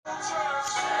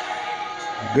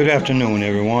Good afternoon,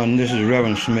 everyone. This is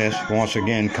Reverend Smith once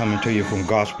again coming to you from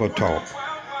Gospel Talk.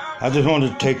 I just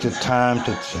wanted to take the time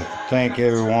to thank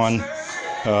everyone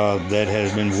that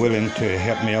has been willing to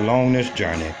help me along this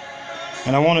journey.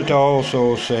 And I wanted to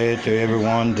also say to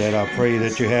everyone that I pray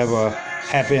that you have a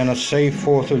happy and a safe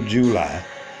 4th of July.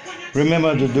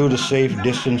 Remember to do the safe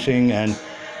distancing, and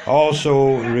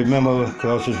also remember,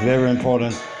 because it's very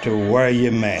important, to wear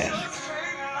your mask.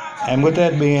 And with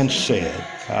that being said,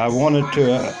 I wanted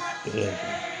to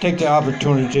take the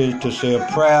opportunity to say a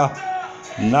prayer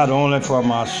not only for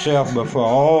myself but for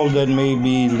all that may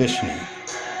be listening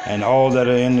and all that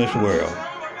are in this world.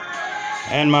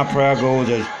 And my prayer goes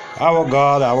as, our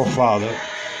God, our Father,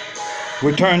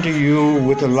 we turn to you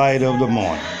with the light of the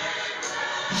morning,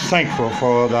 thankful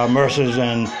for thy mercies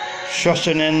and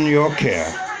trusting in your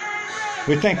care.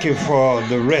 We thank you for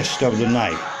the rest of the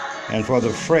night and for the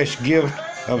fresh gift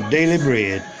of daily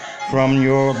bread from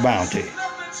your bounty.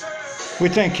 We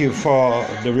thank you for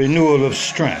the renewal of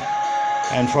strength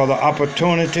and for the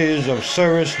opportunities of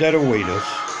service that await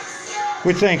us.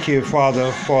 We thank you,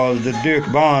 Father, for the dear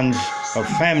bonds of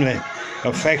family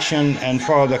affection and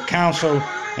for the counsel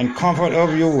and comfort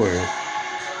of your word.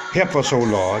 Help us, O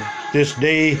Lord, this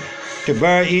day to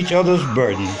bear each other's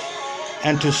burdens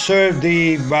and to serve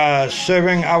thee by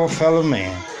serving our fellow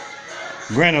man.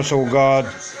 Grant us, O God,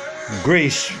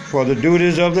 grace for the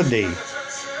duties of the day.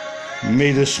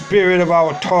 May the spirit of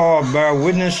our toil bear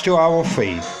witness to our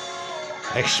faith.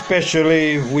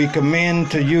 Especially we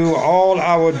commend to you all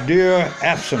our dear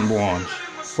absent ones,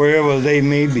 wherever they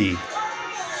may be.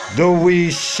 Though we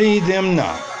see them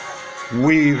not,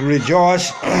 we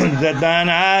rejoice that thine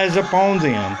eyes upon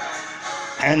them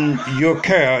and your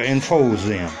care enfolds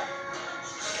them.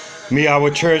 May our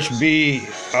church be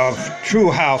a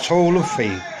true household of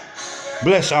faith.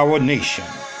 Bless our nation.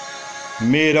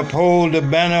 May it uphold the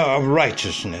banner of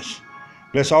righteousness.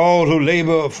 Bless all who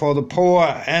labor for the poor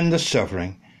and the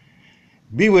suffering.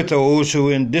 Be with those who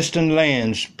in distant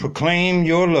lands proclaim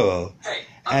your love,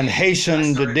 and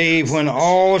hasten the day when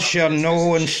all shall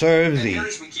know and serve thee.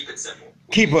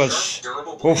 Keep us,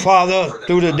 O Father,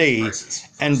 through the day,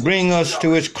 and bring us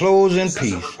to its close in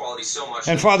peace.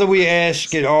 And Father, we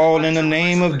ask it all in the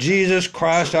name of Jesus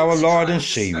Christ, our Lord and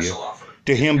Savior.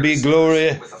 To him be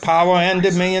glory, power, and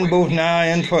dominion both now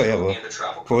and forever.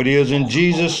 For it is in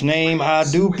Jesus' name I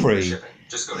do pray.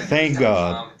 Thank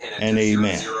God, and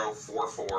amen.